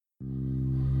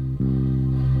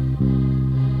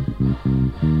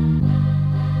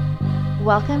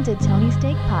Welcome to Tony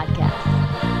Steak Podcast.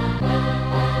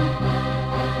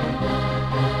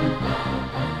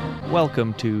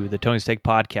 Welcome to the Tony Steak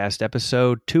Podcast,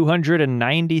 episode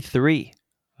 293.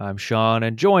 I'm Sean,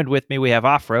 and joined with me we have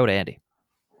Off-Road Andy.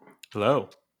 Hello.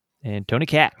 And Tony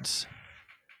Katz.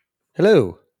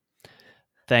 Hello.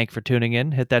 Thank you for tuning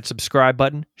in. Hit that subscribe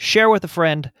button, share with a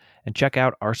friend, and check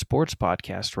out our sports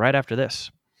podcast right after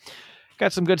this.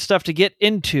 Got some good stuff to get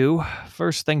into.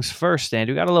 First things first,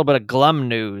 Andy. We got a little bit of glum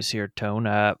news here, Tone.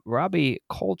 Robbie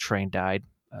Coltrane died,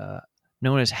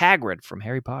 known as Hagrid from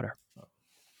Harry Potter.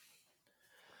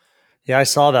 Yeah, I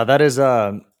saw that.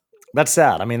 That's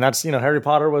sad. I mean, that's, Harry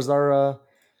Potter was our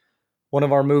one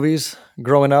of our movies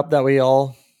growing up that we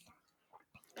all,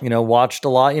 watched a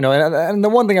lot, and the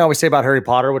one thing I always say about Harry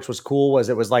Potter, which was cool, was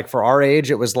it was like for our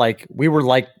age, it was like we were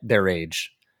like their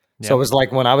age. Yep. So it was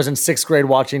like when I was in 6th grade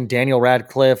watching Daniel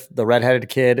Radcliffe, the redheaded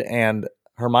kid, and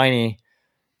Hermione,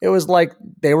 it was like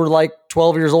they were like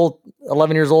 12 years old,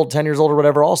 11 years old, 10 years old or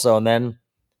whatever also. And then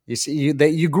you see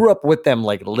you grew up with them,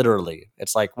 like literally.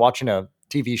 It's like watching a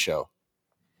TV show.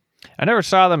 I never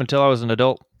saw them until I was an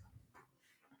adult.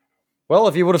 Well,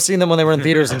 if you would have seen them when they were in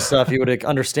theaters and stuff, you would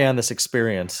understand this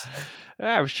experience.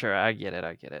 I'm sure. I get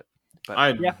it. But,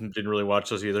 I didn't really watch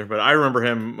those either, but I remember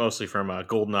him mostly from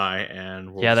GoldenEye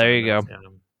and yeah, there you go.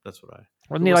 That's what I.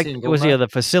 Wasn't he like? Was he the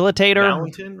facilitator?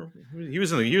 Valentin? He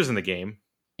was in the game.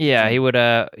 Yeah, he would.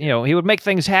 He would make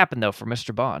things happen though for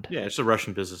Mr. Bond. Yeah, it's a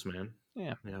Russian businessman.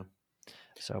 Yeah.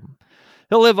 So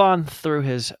he'll live on through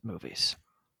his movies.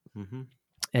 Mm-hmm.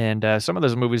 And some of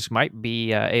those movies might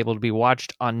be able to be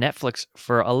watched on Netflix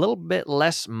for a little bit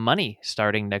less money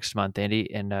starting next month,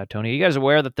 Andy and Tony. Are you guys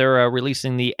aware that they're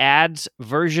releasing the ads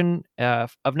version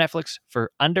of Netflix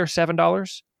for under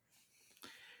 $7?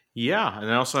 Yeah,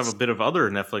 and I also have a bit of other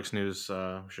Netflix news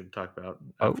we should talk about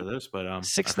after this. But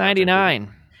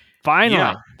 $6.99.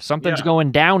 Finally, something's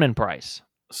going down in price.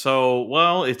 So,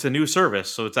 well, it's a new service,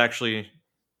 so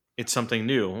it's something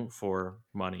new for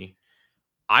money.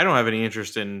 I don't have any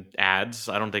interest in ads.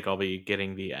 I don't think I'll be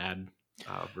getting the ad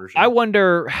version. I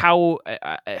wonder how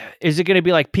is it going to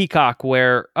be like Peacock,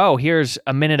 where here's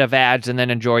a minute of ads and then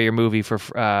enjoy your movie for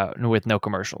with no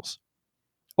commercials,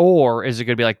 or is it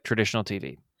going to be like traditional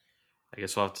TV? I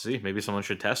guess we'll have to see. Maybe someone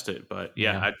should test it. But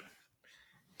yeah.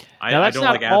 I don't not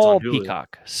like ads all on Hulu.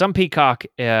 Peacock. Some Peacock,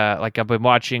 like I've been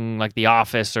watching like The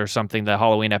Office or something, the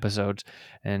Halloween episodes,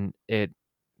 and it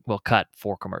will cut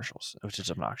 4 commercials, which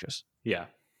is obnoxious.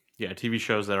 Yeah, TV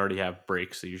shows that already have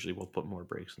breaks, they usually will put more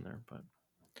breaks in there.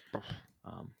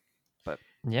 But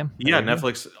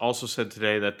Netflix also said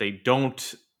today that they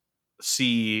don't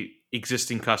see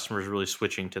existing customers really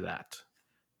switching to that,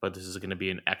 but this is going to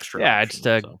be an extra. Yeah, option, it's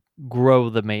to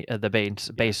grow the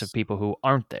base of people who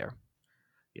aren't there.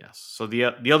 Yes. So the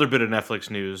other bit of Netflix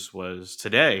news was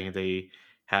today they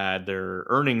had their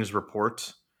earnings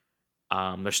report.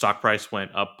 Their stock price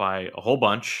went up by a whole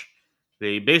bunch.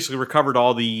 They basically recovered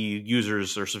all the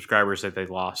users or subscribers that they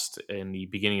lost in the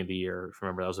beginning of the year. If you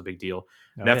remember, that was a big deal.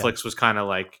 Netflix was kind of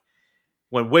like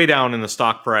went way down in the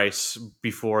stock price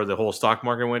before the whole stock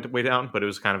market went way down, but it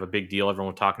was kind of a big deal.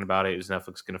 Everyone was talking about it. Is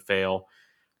Netflix going to fail?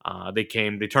 They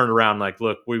turned around like,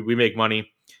 look, we make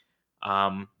money.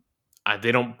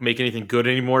 They don't make anything good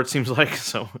anymore, it seems like.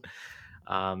 So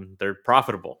they're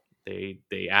profitable.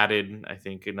 They added, I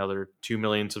think, another 2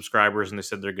 million subscribers, and they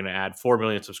said they're going to add 4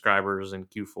 million subscribers in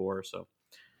Q4. So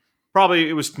probably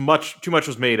it was too much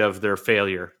was made of their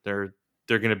failure. They're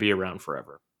going to be around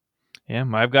forever. Yeah,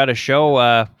 I've got a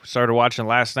show started watching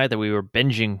last night that we were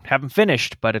binging. Haven't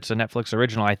finished, but it's a Netflix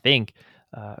original, I think.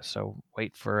 So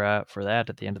wait for that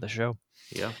at the end of the show.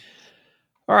 Yeah.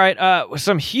 All right.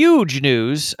 Some huge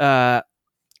news.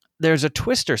 There's a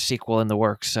Twister sequel in the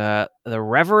works. The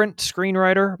Reverent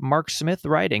screenwriter Mark Smith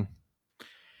writing.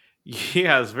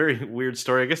 Yeah, it's a very weird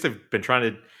story. I guess they've been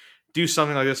trying to do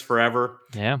something like this forever.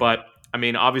 Yeah. But, I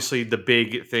mean, obviously the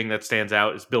big thing that stands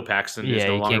out is Bill Paxton is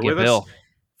no longer with us.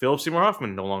 Philip Seymour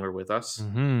Hoffman no longer with us.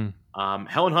 Mm-hmm.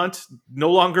 Helen Hunt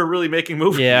no longer really making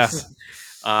movies. Yeah.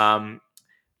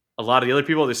 A lot of the other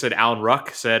people, they said Alan Ruck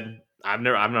said, haven't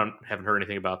heard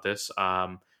anything about this.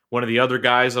 One of the other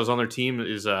guys that was on their team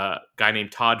is a guy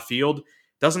named Todd Field.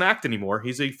 Doesn't act anymore.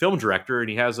 He's a film director, and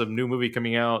he has a new movie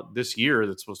coming out this year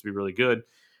that's supposed to be really good.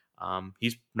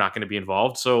 He's not going to be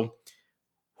involved. So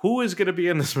who is going to be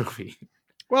in this movie?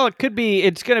 Well,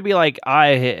 it's going to be like I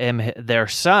am their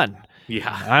son.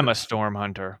 Yeah. I'm a storm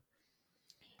hunter.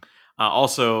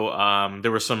 Also,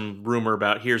 there was some rumor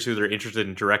about here's who they're interested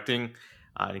in directing.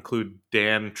 Include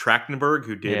Dan Trachtenberg,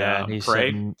 who did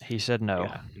Prey. He said no.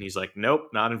 Yeah. And he's like, nope,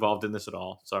 not involved in this at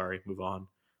all. Sorry, move on.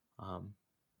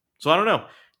 So I don't know.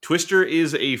 Twister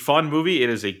is a fun movie. It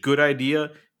is a good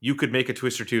idea. You could make a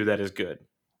Twister 2 that is good.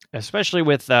 Especially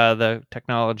with the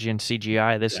technology and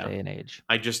CGI this Yeah. day and age.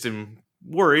 I just am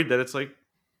worried that it's like,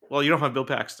 well, you don't have Bill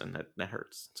Paxton. That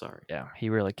hurts. Sorry. Yeah, he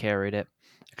really carried it.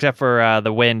 Except for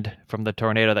the wind from the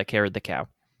tornado that carried the cow.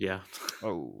 Yeah.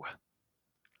 Oh.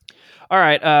 All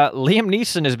right. Liam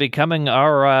Neeson is becoming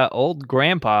our old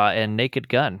grandpa in Naked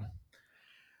Gun.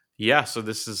 Yeah, so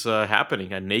this is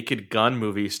happening. A Naked Gun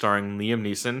movie starring Liam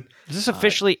Neeson. Is this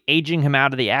officially aging him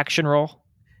out of the action role?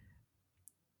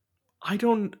 I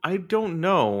don't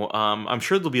know. I'm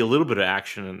sure there'll be a little bit of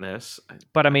action in this.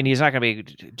 But I mean, he's not going to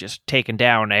be just taking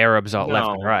down Arabs all left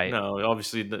and right. No,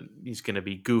 obviously he's going to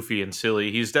be goofy and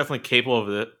silly. He's definitely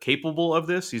capable of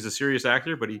this. He's a serious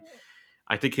actor, but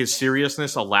I think his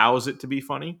seriousness allows it to be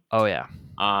funny. Oh yeah.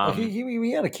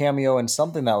 He had a cameo in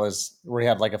something that was where he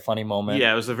had like a funny moment.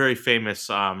 Yeah, it was a very famous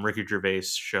Ricky Gervais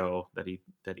show that he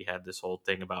had this whole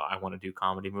thing about I want to do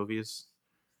comedy movies.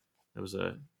 It's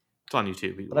on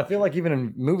YouTube. But I feel like even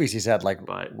in movies he's had like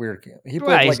weird. He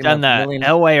played he's done that.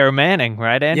 Elway or Manning,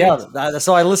 right, Andy? Yeah.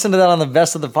 So I listened to that on the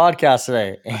best of the podcast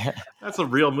today. That's a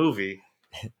real movie.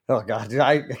 Oh God, dude,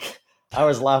 I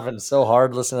was laughing so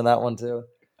hard listening to that one too.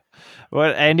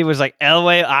 What Andy was like,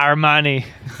 Elway Armani.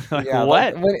 Like, yeah,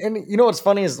 what? And you know what's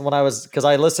funny is because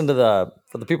I listened to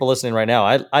for the people listening right now,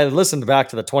 I listened back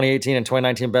to the 2018 and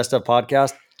 2019 Best of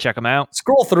podcast. Check them out.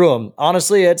 Scroll through them.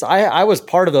 Honestly, I was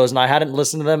part of those and I hadn't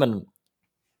listened to them and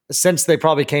since they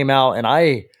probably came out, and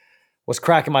I was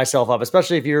cracking myself up,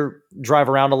 especially if you drive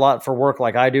around a lot for work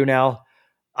like I do now.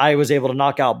 I was able to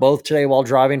knock out both today while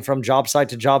driving from job site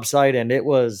to job site, and it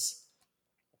was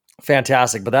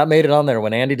fantastic. But that made it on there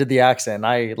when Andy did the accent.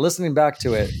 Listening back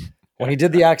to it, when he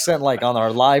did the accent like on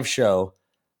our live show,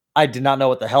 I did not know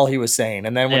what the hell he was saying.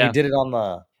 And then when he did it on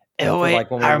the like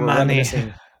when we were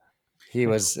reminiscing,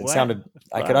 it sounded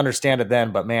I could understand it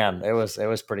then, but man, it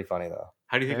was pretty funny though.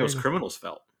 How do you think those criminals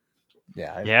felt?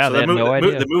 Yeah. So they had no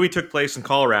idea. The movie took place in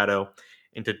Colorado,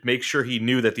 and to make sure he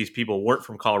knew that these people weren't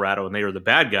from Colorado and they were the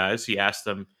bad guys, he asked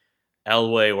them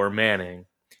Elway or Manning.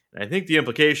 And I think the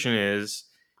implication is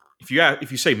if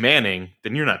you say Manning,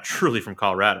 then you're not truly from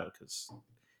Colorado because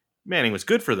Manning was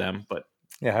good for them, but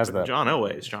that John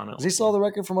Elway is John Elway. Does he still have the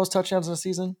record for most touchdowns in a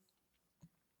season?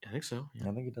 I think so. Yeah.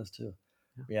 I think he does too.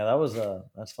 Yeah, that was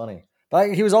that's funny.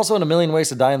 But he was also in A Million Ways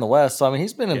to Die in the West, so I mean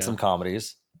he's been in some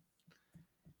comedies.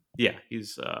 Yeah,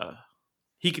 he's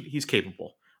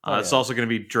capable. It's also going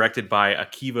to be directed by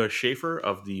Akiva Schaffer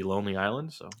of The Lonely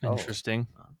Island. So interesting,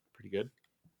 pretty good.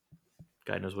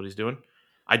 Guy knows what he's doing.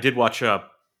 I did watch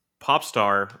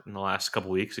Popstar in the last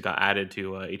couple weeks. It got added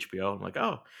to HBO. I'm like,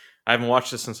 oh, I haven't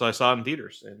watched this since I saw it in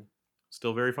theaters, and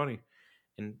still very funny.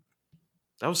 And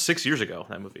that was 6 years ago.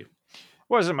 That movie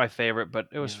wasn't my favorite, but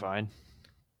it was fine.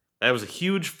 That was a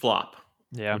huge flop.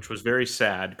 Yeah, which was very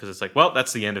sad because it's like, well,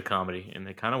 that's the end of comedy, and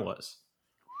it kind of was.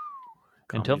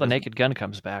 Until the Naked Gun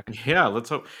comes back. Yeah, let's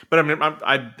hope. But I mean,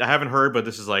 I haven't heard, but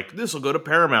this is like this will go to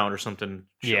Paramount or something.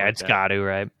 Yeah, it's got to,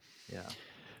 right? Yeah.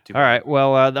 All right.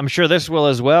 Well, I'm sure this will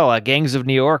as well. Gangs of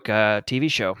New York TV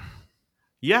show.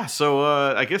 Yeah. So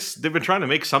I guess they've been trying to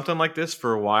make something like this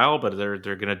for a while, but they're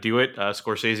going to do it.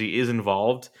 Scorsese is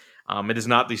involved. It is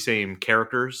not the same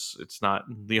characters. It's not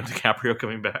Leo DiCaprio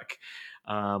coming back.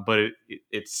 But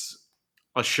it's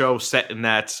a show set in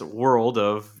that world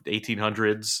of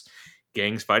 1800s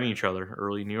gangs fighting each other,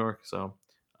 early New York. So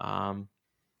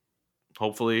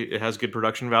hopefully it has good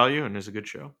production value and is a good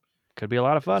show. Could be a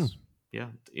lot of fun. Yeah,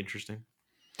 interesting.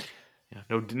 Yeah,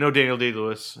 no Daniel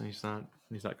Day-Lewis. He's not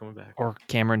coming back. Or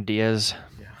Cameron Diaz.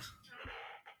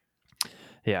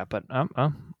 Yeah, but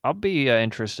I'll be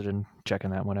interested in checking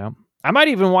that one out. I might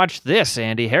even watch this,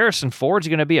 Andy. Harrison Ford's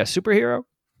going to be a superhero?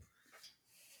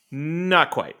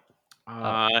 Not quite.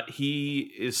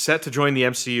 He is set to join the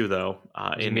MCU, though.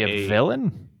 Is he be a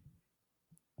villain?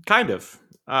 Kind of.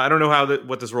 I don't know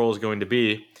what this role is going to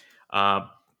be.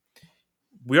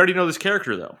 We already know this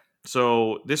character, though.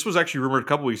 So this was actually rumored a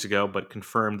couple weeks ago, but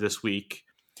confirmed this week.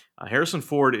 Harrison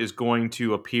Ford is going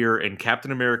to appear in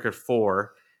Captain America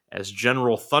 4 as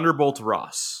General Thunderbolt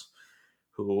Ross,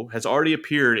 who has already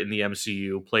appeared in the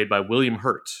MCU, played by William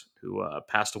Hurt, who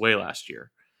passed away last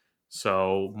year.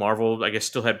 So Marvel, I guess,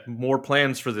 still had more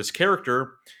plans for this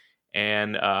character,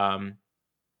 and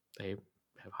they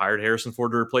have hired Harrison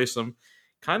Ford to replace him.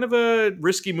 Kind of a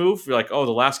risky move. You're like, oh,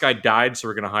 the last guy died, so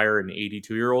we're going to hire an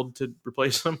 82-year-old to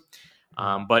replace him.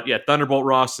 But yeah, Thunderbolt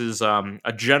Ross is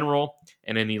a general,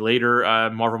 and in the later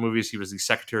Marvel movies, he was the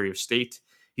Secretary of State.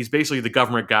 He's basically the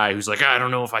government guy who's like, I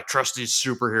don't know if I trust these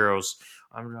superheroes.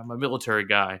 I'm a military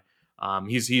guy.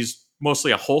 He's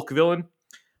mostly a Hulk villain.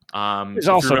 He's if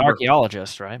you also an remember-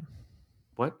 archaeologist, right?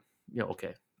 What? Yeah,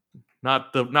 okay.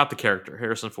 Not the character.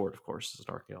 Harrison Ford, of course, is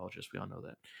an archaeologist. We all know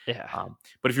that. Yeah.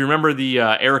 But if you remember the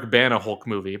Eric Bana Hulk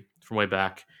movie from way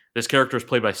back, this character is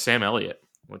played by Sam Elliott,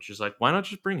 which is like, why not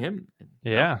just bring him in?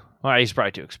 You know? Yeah. Well, he's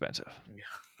probably too expensive.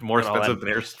 More Got all expensive that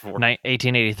than Harrison Ford.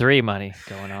 1883 money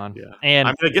going on. Yeah. And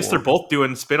I guess they're both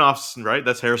doing spin-offs, right?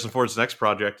 That's Harrison Ford's next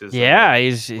project. Is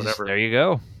he's whatever. there. You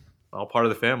go. All part of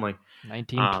the family.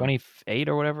 1928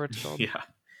 or whatever it's called. Yeah.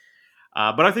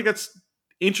 But I think that's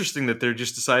interesting that they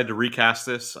just decided to recast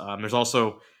this. There's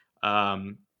also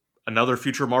another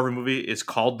future Marvel movie is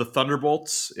called The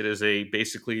Thunderbolts. It is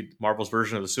basically Marvel's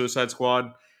version of the Suicide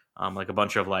Squad, like a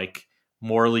bunch of like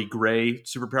morally gray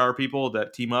superpower people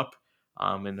that team up,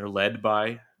 and they're led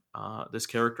by this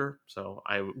character. So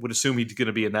I would assume he's going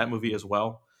to be in that movie as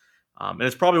well. And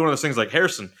it's probably one of those things like,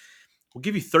 Harrison, we'll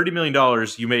give you $30 million.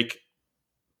 You make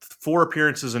 4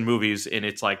 appearances in movies, and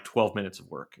it's like 12 minutes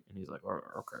of work. And he's like, oh,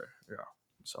 okay, yeah,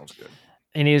 sounds good.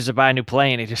 He needs to buy a new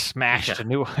plane. He just smashed a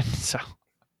new one. So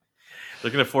they're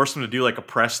going to force him to do like a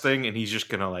press thing, and he's just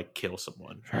going to like kill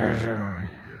someone.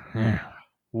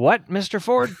 What, Mr.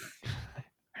 Ford?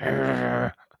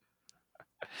 Here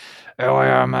we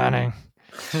are, Manning.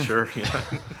 Sure, yeah.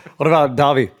 What about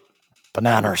Davi?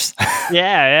 Bananas.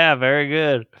 Yeah, very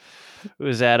good. It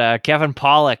was that Kevin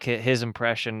Pollak, his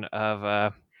impression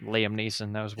of Liam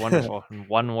Neeson. That was wonderful. In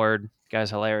one word,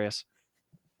 guy's hilarious.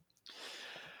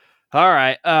 All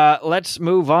right, let's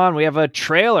move on. We have a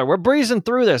trailer. We're breezing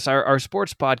through this. Our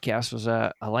sports podcast was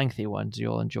a lengthy one, so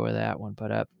you'll enjoy that one.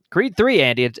 But Creed 3,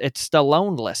 Andy, it's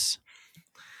Stallone-less.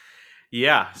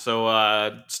 Yeah, so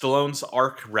Stallone's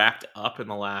arc wrapped up in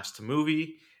the last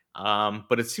movie,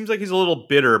 but it seems like he's a little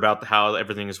bitter about how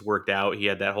everything has worked out. He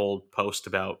had that whole post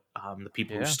about the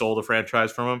people who stole the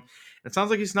franchise from him. It sounds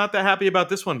like he's not that happy about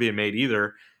this one being made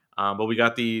either. But we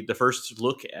got the first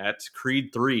look at Creed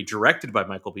 3, directed by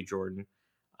Michael B. Jordan,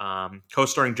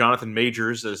 co-starring Jonathan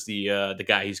Majors as the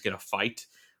guy he's going to fight.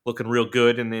 Looking real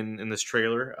good in this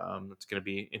trailer. It's going to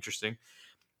be interesting.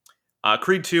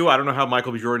 Creed 2, I don't know how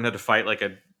Michael B. Jordan had to fight like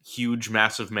a huge,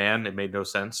 massive man. It made no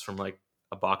sense from like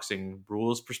a boxing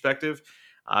rules perspective.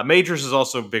 Majors is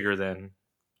also bigger than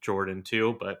Jordan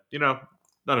too, but none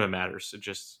of it matters.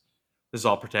 This is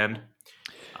all pretend.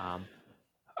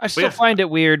 I still find it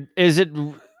weird. Is it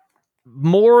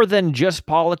more than just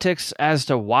politics as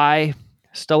to why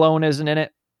Stallone isn't in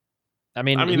it? I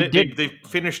mean, they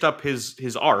finished up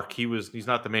his arc. He's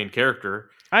not the main character.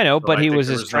 I know, so but I he think was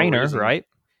there his was no trainer, reason. right?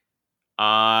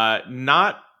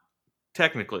 Not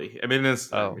technically. I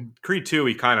mean, Creed 2,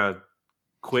 he kind of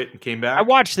quit and came back. I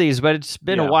watched these, but it's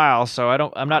been a while, so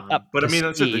I'm not up. But to I mean,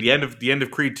 that's speed. it. The end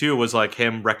of Creed 2 was like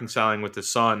him reconciling with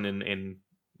his son and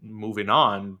moving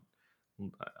on.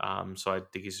 So I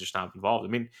think he's just not involved. I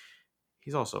mean,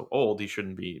 he's also old. He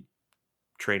shouldn't be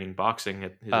training boxing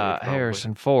at his age, probably.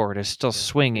 Harrison Ford is still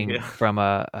swinging from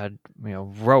a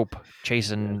rope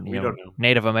chasing we don't know.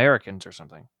 Native Americans or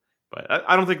something. But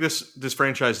I don't think this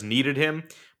franchise needed him.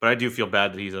 But I do feel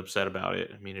bad that he's upset about it.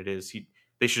 I mean,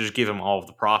 they should just give him all of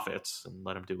the profits and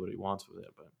let him do what he wants with it.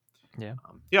 But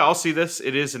yeah, I'll see this.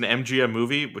 It is an MGM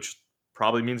movie, which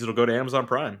probably means it'll go to Amazon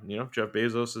Prime. Jeff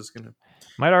Bezos is gonna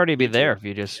might already be there if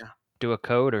you just do a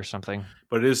code or something.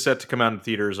 But it is set to come out in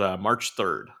theaters March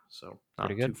 3rd, so not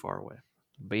too far away.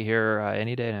 Be here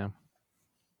any day now.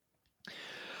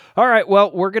 All right,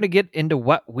 well, we're going to get into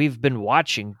what we've been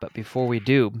watching, but before we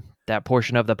do, that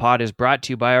portion of the pod is brought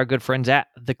to you by our good friends at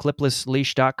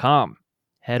thecliplessleash.com.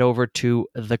 Head over to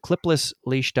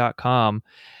thecliplessleash.com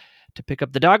to pick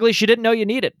up the dog leash you didn't know you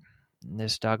needed.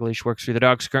 This dog leash works through the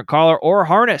dog's current collar or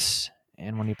harness,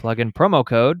 and when you plug in promo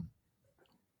code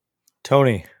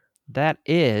Tony, that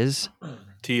is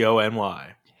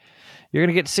TONY, you're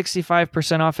going to get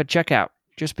 65% off at checkout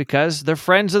just because they're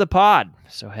friends of the pod.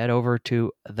 So head over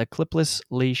to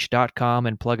thecliplessleash.com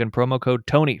and plug in promo code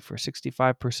Tony for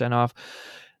 65% off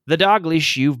the dog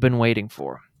leash you've been waiting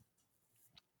for.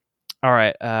 All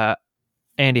right,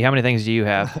 Andy, how many things do you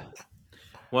have?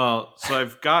 Well, so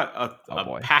I've got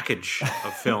a package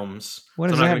of films. What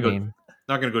does that mean?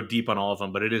 Not going to go deep on all of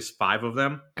them, but it is 5 of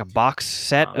them. A box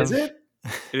set of... Is it?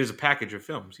 It is a package of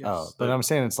films, yes. Oh, but I'm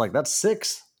saying it's like, that's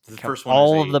 6. The first one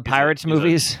all of the Pirates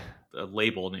movies? A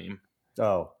label name.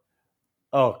 Oh,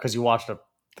 because you watched a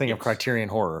thing of Criterion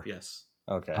Horror. Yes.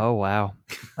 Okay. Oh, wow.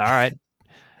 All right.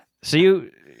 So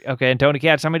and Tony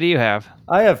Katz, how many do you have?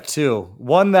 I have 2.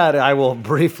 One that I will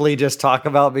briefly just talk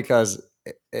about because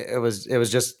it was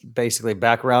just basically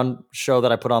background show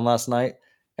that I put on last night.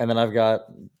 And then I've got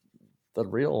the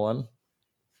real one.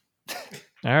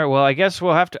 All right. Well, I guess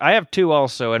we'll have to. I have two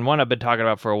also, and one I've been talking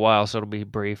about for a while, so it'll be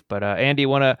brief. But Andy, you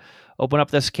want to open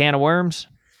up this can of worms?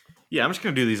 Yeah, I'm just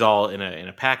going to do these all in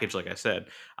a package, like I said.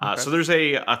 Okay. So there's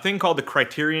a thing called the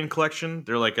Criterion Collection.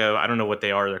 They're like I don't know what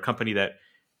they are. They're a company that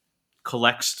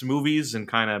collects movies and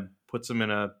kind of puts them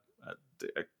in a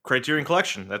Criterion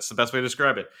Collection. That's the best way to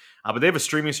describe it. But they have a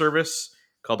streaming service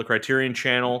called the Criterion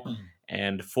Channel,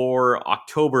 and for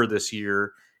October this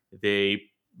year, they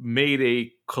made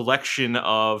a collection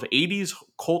of 80s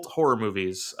cult horror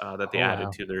movies that they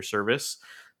added to their service.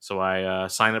 So I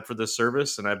signed up for this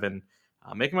service, and I've been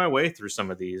making my way through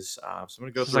some of these. So I'm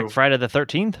going to go This is through. like Friday the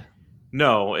 13th.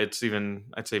 No, it's even,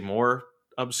 I'd say, more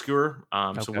obscure.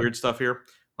 Some weird stuff here.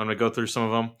 I'm going to go through some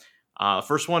of them.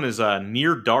 First one is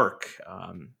Near Dark,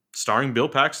 starring Bill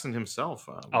Paxton himself.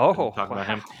 Talking about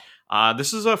him.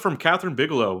 This is from Catherine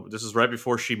Bigelow. This is right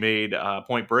before she made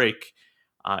Point Break.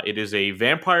 It is a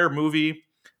vampire movie.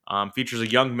 Features a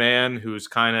young man who's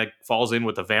kind of falls in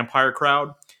with the vampire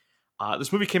crowd.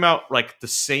 This movie came out like the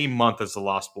same month as The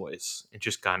Lost Boys. It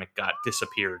just kind of got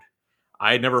disappeared.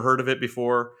 I had never heard of it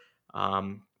before.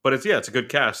 But it's a good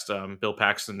cast. Bill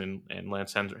Paxton and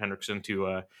Lance Henriksen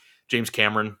to James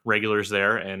Cameron regulars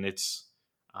there, and it's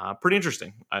pretty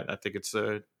interesting. I think it's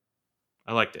I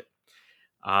liked it.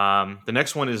 The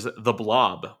next one is The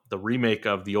Blob, the remake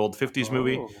of the old 50s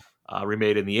movie,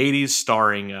 remade in the 80s,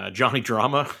 starring Johnny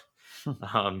Drama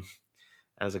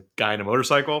as a guy in a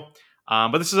motorcycle.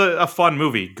 But this is a fun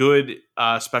movie. Good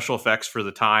special effects for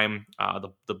the time.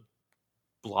 The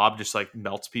blob just like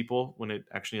melts people when it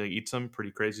actually like, eats them. Pretty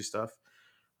crazy stuff.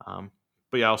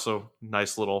 But yeah, also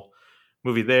nice little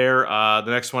movie there.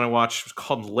 The next one I watched was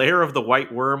called Lair of the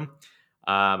White Worm,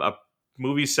 a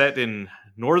movie set in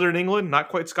northern England, not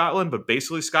quite Scotland, but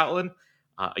basically Scotland.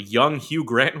 A young Hugh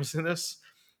Grant was in this.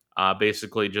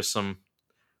 Basically just some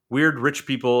weird rich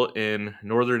people in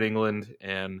northern England,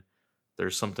 and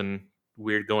there's something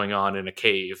weird going on in a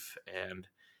cave, and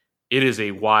it is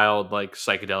a wild, like,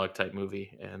 psychedelic type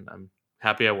movie, and I'm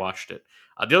happy I watched it.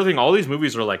 The other thing, all these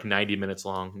movies are like 90 minutes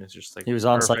long, and it's just like He was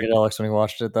on perfect. psychedelics when he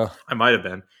watched it, though. I might have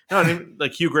been. No, I mean,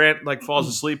 like Hugh Grant like falls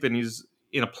asleep and he's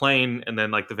in a plane, and then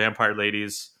like the vampire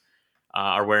ladies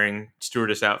are wearing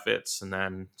stewardess outfits, and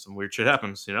then some weird shit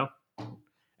happens,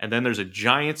 And then there's a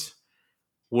giant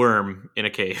worm in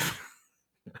a cave.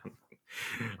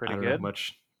 Pretty I don't good. have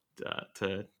much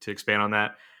to expand on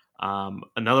that.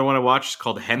 Another one I watched is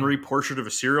called Henry: Portrait of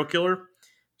a Serial Killer.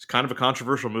 It's kind of a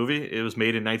controversial movie. It was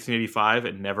made in 1985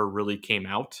 and never really came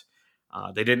out.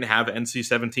 They didn't have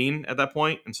NC-17 at that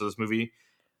point, and so this movie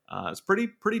is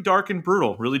pretty dark and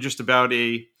brutal. Really, just about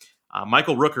a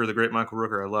Michael Rooker, the great Michael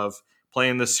Rooker, I love,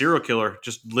 playing this serial killer.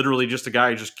 Just literally just a guy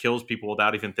who just kills people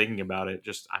without even thinking about it.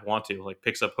 Just I want to like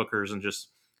picks up hookers and just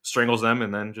strangles them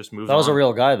and then just moves. That was on. a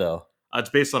real guy, though. It's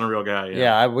based on a real guy.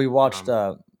 Yeah, we watched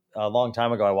a long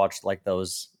time ago. I watched like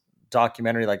those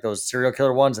documentary, like those serial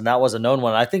killer ones, and that was a known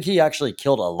one. I think he actually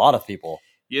killed a lot of people.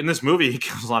 In this movie, he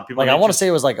kills a lot of people. Like I want to say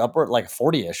it was like upward, like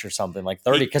 40-ish or something, like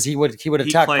 30, because he would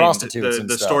attack prostitutes.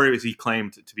 The story was he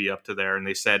claimed to be up to there, and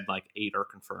they said like 8 are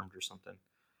confirmed or something.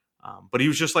 But he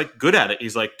was just like good at it.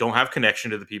 He's like, don't have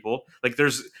connection to the people. Like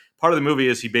there's part of the movie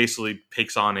is he basically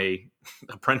takes on a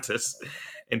apprentice,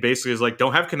 and basically is like,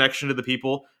 don't have connection to the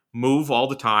people, move all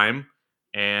the time,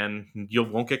 and you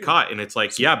won't get caught. And it's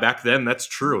like, yeah, back then that's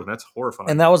true, and that's horrifying.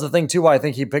 And that was the thing too. Why I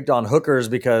think he picked on hookers,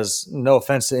 because no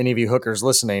offense to any of you hookers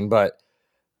listening, but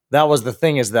that was the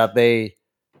thing, is that a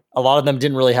lot of them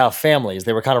didn't really have families.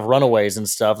 They were kind of runaways and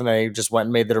stuff, and they just went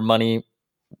and made their money,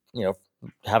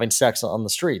 having sex on the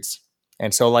streets.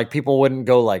 And so like people wouldn't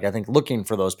go like, I think, looking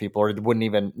for those people, or wouldn't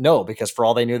even know, because for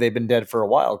all they knew, they'd been dead for a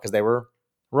while because they were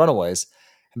runaways.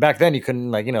 And back then you couldn't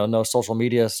no social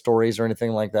media stories or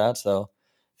anything like that. So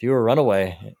if you were a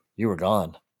runaway, you were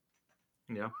gone.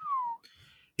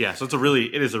 Yeah. So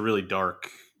it is a really dark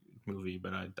movie,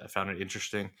 but I found it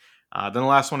interesting. Then the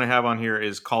last one I have on here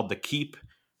is called The Keep.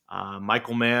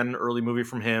 Michael Mann, early movie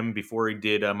from him before he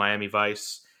did Miami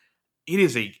Vice. It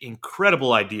is an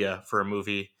incredible idea for a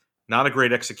movie. Not a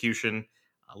great execution.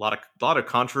 A lot of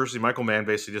controversy. Michael Mann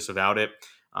basically disavowed it,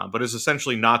 but it's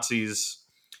essentially Nazis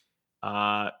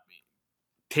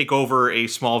take over a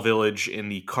small village in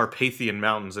the Carpathian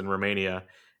Mountains in Romania,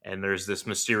 and there's this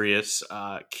mysterious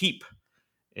keep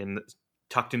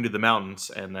tucked into the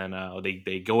mountains, and then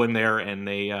they go in there, and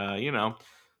they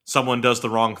someone does the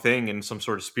wrong thing, and some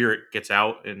sort of spirit gets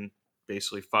out and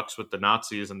basically fucks with the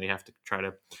Nazis, and they have to try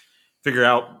to figure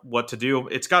out what to do.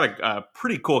 It's got a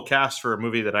pretty cool cast for a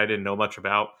movie that I didn't know much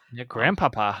about. Yeah,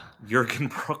 Grandpapa. Jürgen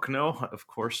Prochnow, of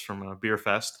course, from Beer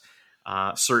Fest.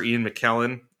 Sir Ian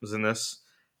McKellen was in this.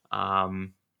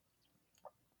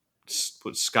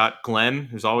 Scott Glenn,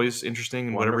 who's always interesting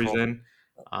in whatever he's in,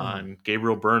 on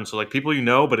Gabriel Byrne. So like people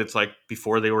but it's like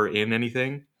before they were in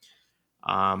anything.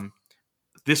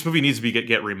 This movie needs to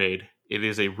get remade. It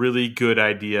is a really good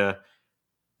idea.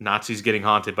 Nazis getting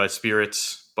haunted by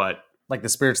spirits, but like the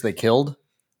spirits they killed.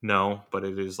 No, but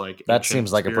it is like that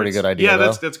seems like spirits. A pretty good idea. Yeah,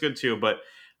 though. that's good too. But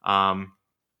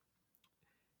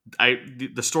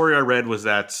the story I read was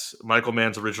that Michael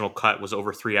Mann's original cut was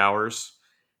over 3 hours,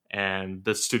 and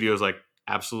the studio's like,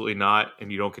 absolutely not,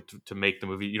 and you don't get to make the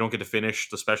movie. You don't get to finish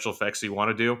the special effects you want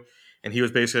to do. And he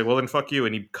was basically, well, then fuck you,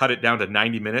 and he cut it down to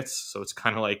 90 minutes. So it's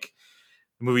kind of like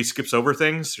the movie skips over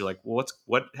things. You're like, well,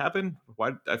 what happened?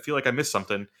 Why? I feel like I missed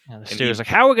something. And the studio's like,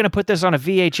 how are we going to put this on a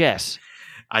VHS?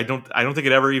 I don't think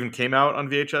it ever even came out on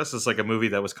VHS. It's like a movie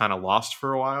that was kind of lost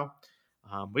for a while.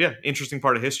 But yeah, interesting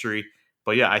part of history.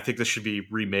 But yeah, I think this should be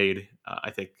remade.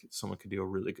 I think someone could do a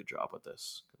really good job with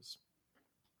this.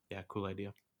 Yeah, cool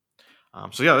idea.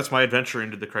 So yeah, that's my adventure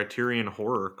into the Criterion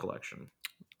Horror Collection.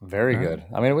 Very good.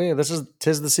 I mean,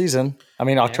 tis the season. I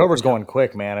mean, October's going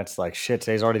quick, man. It's like shit.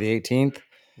 Today's already the 18th.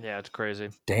 Yeah, it's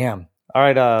crazy. Damn. All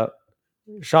right,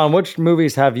 Sean, which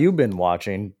movies have you been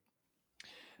watching?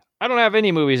 I don't have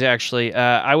any movies actually.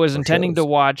 I was intending to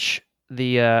watch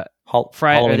the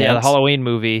the Halloween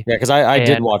movie. Yeah, because I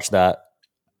did watch that.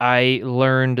 I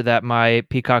learned that my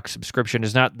Peacock subscription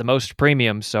is not the most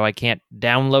premium, so I can't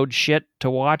download shit to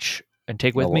watch and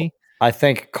take with me. I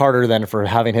thank Carter then for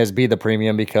having his be the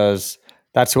premium because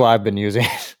that's who I've been using.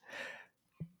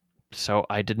 So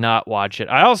I did not watch it.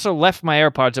 I also left my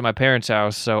AirPods at my parents'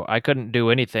 house, so I couldn't do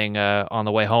anything on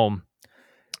the way home.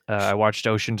 I watched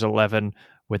Ocean's 11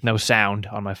 with no sound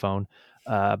on my phone.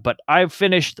 But I've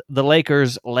finished the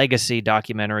Lakers Legacy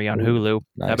documentary on Hulu.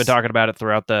 Nice. I've been talking about it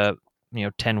throughout the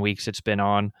 10 weeks it's been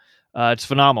on. It's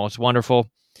phenomenal. It's wonderful.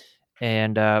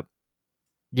 And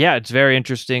yeah, it's very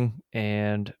interesting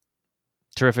and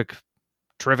terrific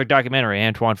documentary.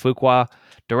 Antoine Fuqua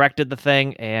directed the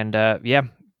thing. And yeah,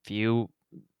 if you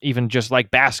even just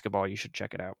like basketball, you should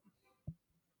check it out.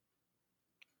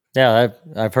 Yeah,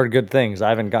 I've heard good things. I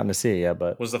haven't gotten to see it yet,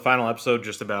 but was the final episode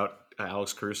just about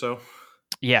Alex Caruso?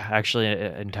 Yeah, actually,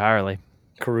 entirely.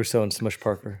 Caruso and Smush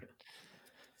Parker.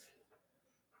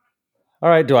 All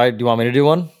right, do you want me to do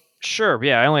one? Sure.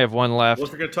 Yeah, I only have one left. Well,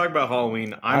 if we're going to talk about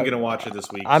Halloween, I'm going to watch it this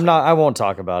week. I won't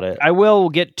talk about it. I will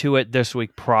get to it this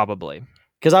week, probably.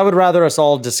 Because I would rather us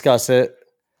all discuss it.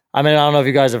 I mean, I don't know if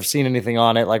you guys have seen anything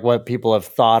on it, like what people have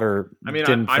thought or didn't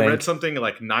think. I read something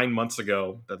like 9 months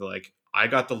ago that like, I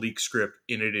got the leak script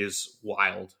and it is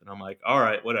wild. And I'm like, all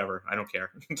right, whatever. I don't care.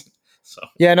 So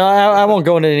yeah, no, I won't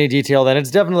go into any detail then.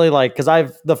 It's definitely like, because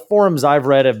the forums I've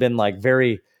read have been like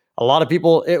a lot of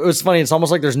people, it was funny. It's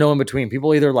almost like there's no in between.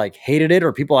 People either like hated it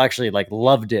or people actually like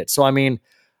loved it. So, I mean,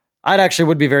 I'd actually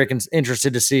would be very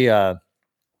interested to see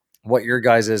what your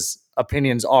guys'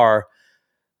 opinions are.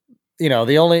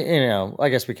 The only, I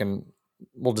guess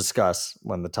we'll discuss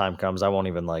when the time comes. I won't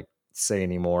even like say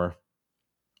anymore.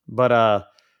 But,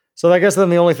 so I guess then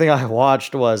the only thing I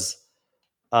watched was,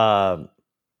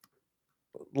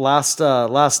 last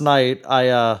night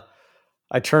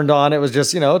I turned on, it was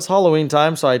just, it's Halloween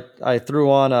time. So I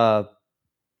threw on,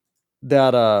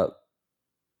 that,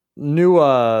 new,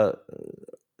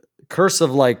 Curse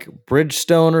of like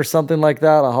Bridgestone or something like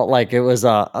that. Like it was,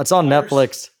 it's on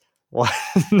Netflix. What?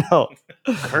 No.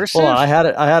 Curse? Hold on, I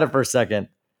had it for a second.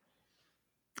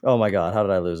 Oh my God. How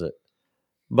did I lose it?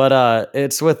 But,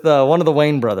 it's with, one of the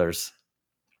Wayne brothers.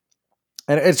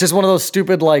 And it's just one of those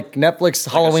stupid like Netflix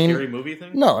like Halloween a scary movie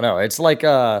thing. No, it's like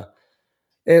it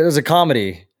was a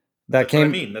comedy that That's came. What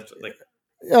I mean, that's like.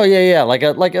 Oh yeah,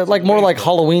 like more like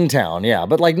Halloween Town, yeah,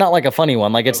 but like not like a funny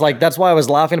one. Like it's like that's why I was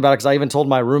laughing about it because I even told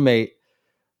my roommate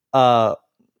about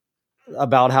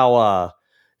how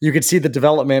you could see the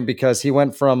development because he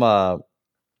went from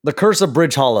The Curse of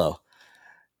Bridge Hollow,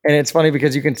 and it's funny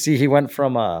because you can see he went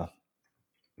from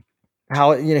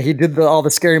how he did all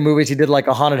the scary movies. He did like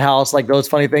a haunted house, like those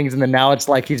funny things, and then now it's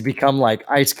like he's become like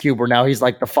Ice Cube, where now he's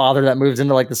like the father that moves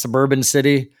into like the suburban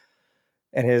city,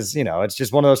 and his it's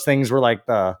just one of those things where like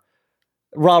the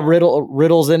Rob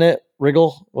Riddle's in it.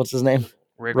 Riggle, what's his name?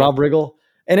 Riggle. Rob Riggle,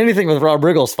 and anything with Rob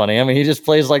Riggle's funny. I mean, he just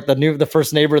plays like the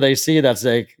first neighbor they see. That's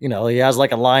like he has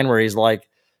like a line where he's like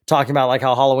talking about like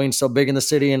how Halloween's so big in the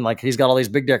city, and like he's got all these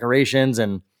big decorations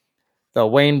and. The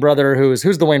Wayne brother, who's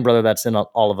the Wayne brother that's in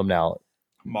all of them now?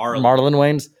 Marlon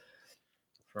Wayans.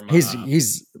 From,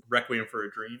 he's Requiem for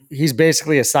a Dream. He's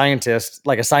basically a scientist,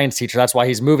 like a science teacher. That's why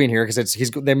he's moving here because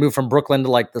they moved from Brooklyn to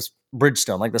like this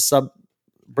Bridgestone, like the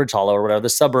Bridge Hollow or whatever, the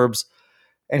suburbs.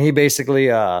 And he basically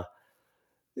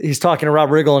he's talking to Rob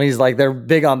Riggle, and he's like, they're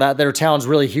big on that. Their town's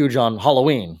really huge on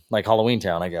Halloween, like Halloween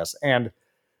Town, I guess. And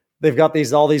they've got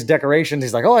all these decorations.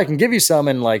 He's like, oh, I can give you some.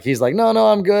 And like, he's like, no,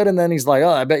 I'm good. And then he's like, oh,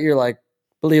 I bet you're like,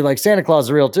 believe like Santa Claus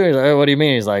is real too. He's like, oh, what do you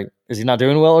mean? He's like, is he not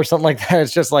doing well or something like that?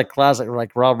 It's just like classic,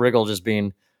 like Rob Riggle just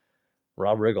being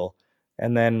Rob Riggle.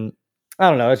 And then I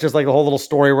don't know. It's just like the whole little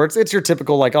story where it's your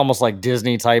typical, like almost like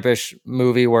Disney type-ish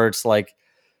movie where it's like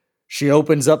she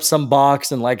opens up some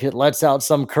box and like it lets out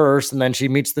some curse, and then she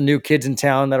meets the new kids in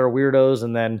town that are weirdos.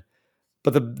 And then,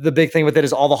 but the big thing with it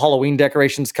is all the Halloween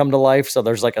decorations come to life. So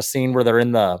there's like a scene where they're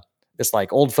in this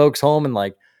like old folks home, and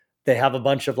like they have a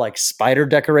bunch of like spider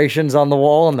decorations on the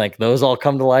wall, and like those all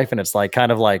come to life. And it's like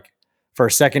kind of like for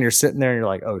a second you're sitting there and you're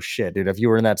like, oh shit, dude, if you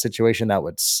were in that situation, that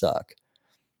would suck.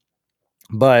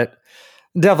 But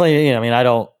definitely, I mean, I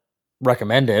don't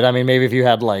recommend it. I mean, maybe if you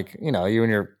had like, you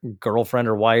and your girlfriend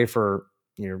or wife or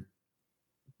your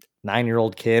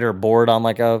 9-year-old kid are bored on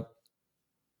like a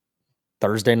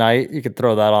Thursday night, you could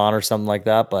throw that on or something like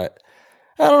that. But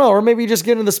I don't know, or maybe you just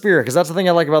get into the spirit, because that's the thing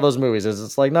I like about those movies is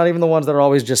it's like not even the ones that are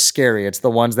always just scary. It's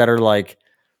the ones that are like,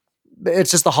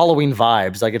 it's just the Halloween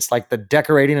vibes. Like it's like the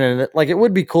decorating, and like it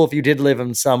would be cool if you did live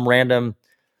in some random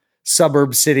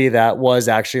suburb city that was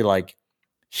actually like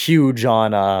huge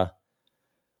on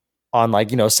like,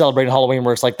 celebrating Halloween,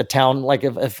 where it's like the town, like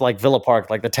if like Villa Park,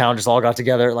 like the town just all got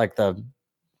together, like the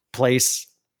place,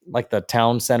 like the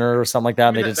town center or something like that.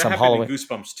 And they did some Halloween.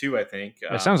 Goosebumps too, I think.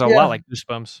 It sounds a lot like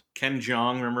Goosebumps. Ken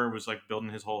Jeong, remember, was like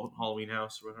building his whole Halloween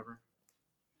house or whatever.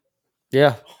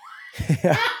 Yeah.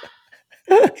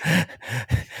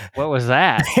 What was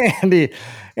that?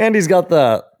 Andy's got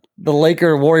the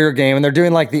Laker Warrior game, and they're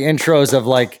doing like the intros of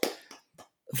like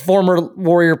former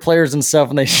Warrior players and stuff,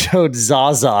 and they showed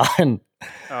Zaza, and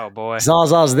oh boy,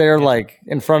 Zaza's there like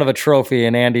in front of a trophy,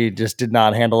 and Andy just did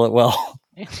not handle it well.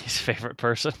 Andy's favorite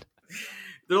person.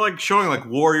 They're like showing like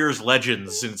Warriors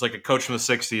legends, and it's like a coach from the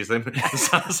 60s. Then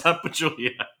Zaza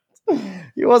Pachulia.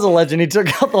 He was a legend. He took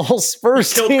out the whole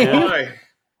Spurs team.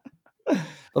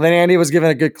 Well, then Andy was giving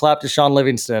a good clap to Sean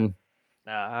Livingston.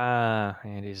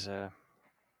 Andy's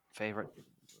favorite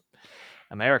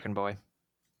American boy.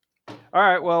 All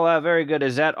right, well, very good.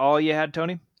 Is that all you had,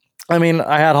 Tony? I mean,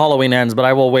 I had Halloween Ends, but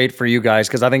I will wait for you guys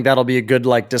because I think that'll be a good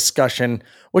like discussion,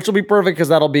 which will be perfect because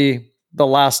that'll be the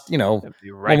last,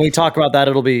 when we talk about that,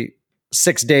 it'll be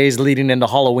 6 days leading into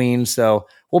Halloween. So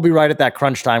we'll be right at that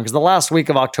crunch time because the last week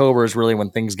of October is really when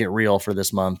things get real for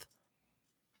this month.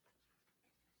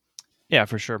 Yeah,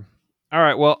 for sure. All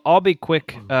right, well, I'll be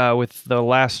quick with the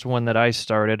last one that I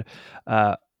started.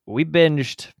 We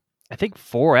binged, I think,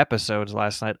 4 episodes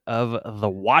last night of The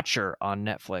Watcher on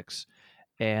Netflix.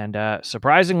 And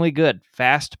surprisingly good,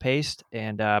 fast-paced.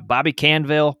 And Bobby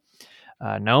Canville,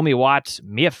 Naomi Watts,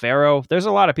 Mia Farrow. There's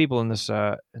a lot of people in this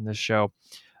show.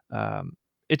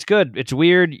 It's good. It's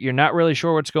weird. You're not really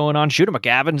sure what's going on. Shooter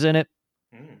McGavin's in it.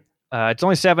 It's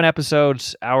only 7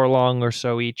 episodes, hour long or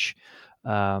so each.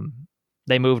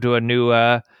 They moved to a new,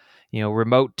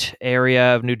 remote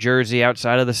area of New Jersey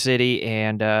outside of the city,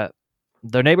 and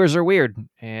their neighbors are weird,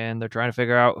 and they're trying to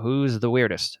figure out who's the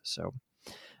weirdest. So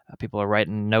people are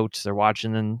writing notes. They're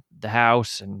watching in the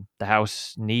house, and the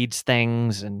house needs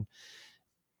things, and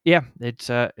yeah,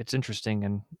 it's interesting,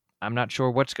 and I'm not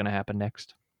sure what's going to happen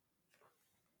next.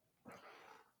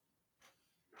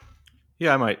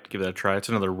 Yeah, I might give that a try. It's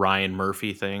another Ryan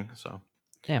Murphy thing, so.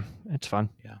 Yeah, it's fun.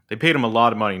 Yeah, they paid him a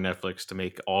lot of money, Netflix, to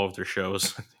make all of their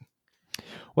shows.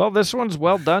 Well, this one's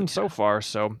well done so far,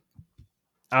 so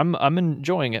I'm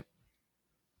enjoying it.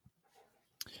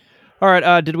 All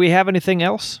right, did we have anything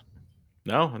else?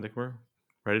 No, I think we're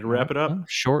ready to wrap it up.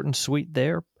 Short and sweet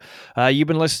there. You've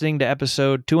been listening to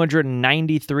episode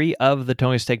 293 of the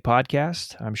Tony's Take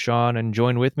Podcast. I'm Sean, and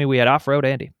joined with me, we had Off-Road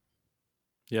Andy.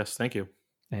 Yes, thank you.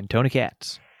 And Tony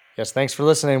Katz. Yes, thanks for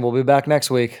listening. We'll be back next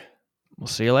week. We'll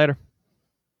see you later.